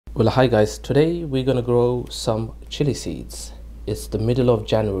Well, hi guys, today we're gonna grow some chili seeds. It's the middle of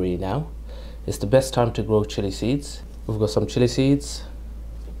January now. It's the best time to grow chili seeds. We've got some chili seeds,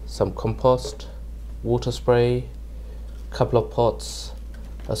 some compost, water spray, a couple of pots,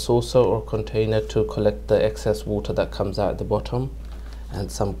 a saucer or container to collect the excess water that comes out at the bottom,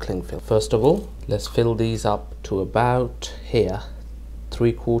 and some cling film. First of all, let's fill these up to about here,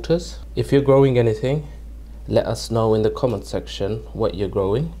 3/4. If you're growing anything, let us know in the comment section what you're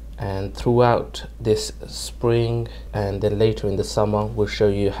growing, and throughout this spring and then later in the summer we'll show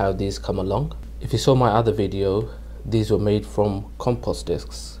you how these come along. If you saw my other video, these were made from compost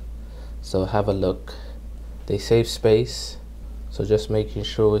discs, so have a look. They save space, so just making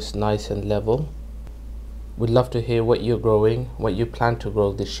sure it's nice and level. We'd love to hear what you're growing, what you plan to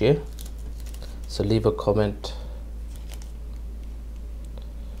grow this year, so leave a comment.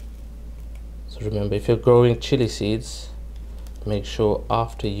 So remember, if you're growing chili seeds, make sure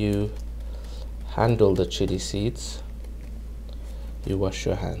after you handle the chili seeds you wash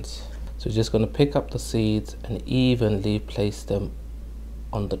your hands. So you're just going to pick up the seeds and evenly place them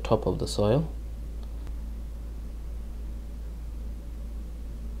on the top of the soil.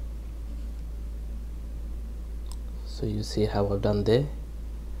 So you see how I've done there.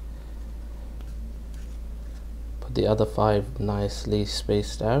 Put the other 5 nicely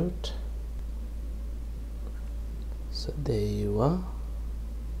spaced out. So there you are,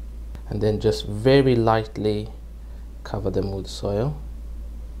 and then just very lightly cover them with soil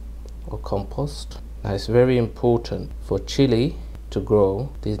or compost. Now it's very important for chili to grow,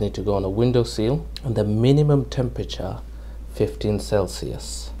 these need to go on a windowsill and the minimum temperature 15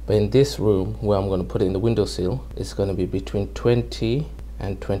 Celsius. But in this room where I'm going to put it in the windowsill, it's going to be between 20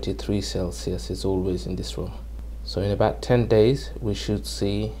 and 23 Celsius. It's always in this room. So in about 10 days we should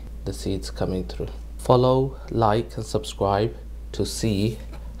see the seeds coming through. Follow, like and subscribe to see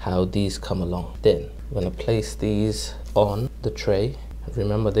how these come along. Then we're going to place these on the tray.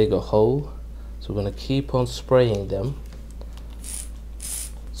 Remember, they got hole, so we're going to keep on spraying them.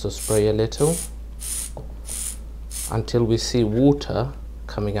 So spray a little until we see water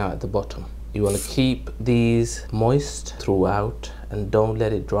coming out at the bottom. You want to keep these moist throughout and don't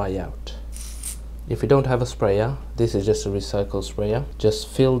let it dry out. If you don't have a sprayer, this is just a recycled sprayer. Just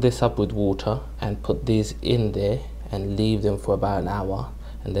fill this up with water and put these in there and leave them for about an hour,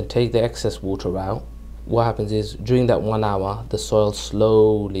 and then take the excess water out. What happens is during that 1 hour the soil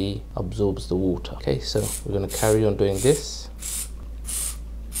slowly absorbs the water. Okay, so we're going to carry on doing this.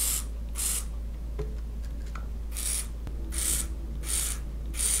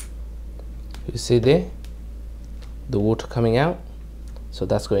 You see there the water coming out, so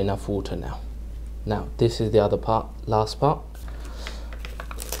that's got enough water now. Now this is the other part, last part,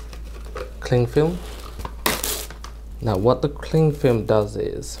 cling film. Now what the cling film does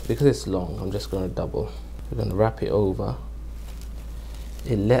is, because it's long, I'm just going to double. We're going to wrap it over.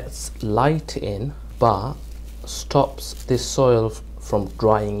 It lets light in but stops this soil from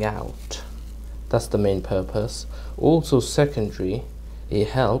drying out. That's the main purpose. Also secondary, it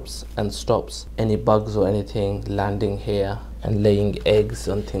helps and stops any bugs or anything landing here and laying eggs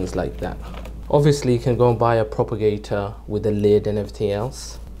and things like that. Obviously you can go and buy a propagator with a lid and everything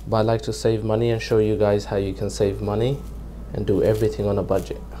else, but I like to save money and show you guys how you can save money and do everything on a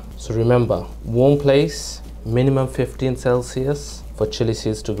budget. So remember, warm place, minimum 15 Celsius for chili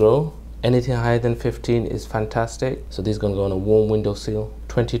seeds to grow. Anything higher than 15 is fantastic. So these are going to go on a warm windowsill,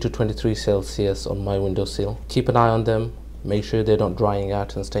 20 to 23 Celsius on my windowsill. Keep an eye on them, make sure they're not drying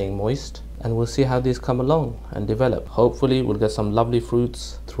out and staying moist, and we'll see how these come along and develop. Hopefully we'll get some lovely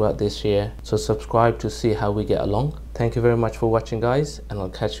fruits throughout this year, so subscribe to see how we get along. Thank you very much for watching guys, and I'll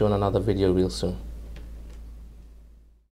catch you on another video real soon.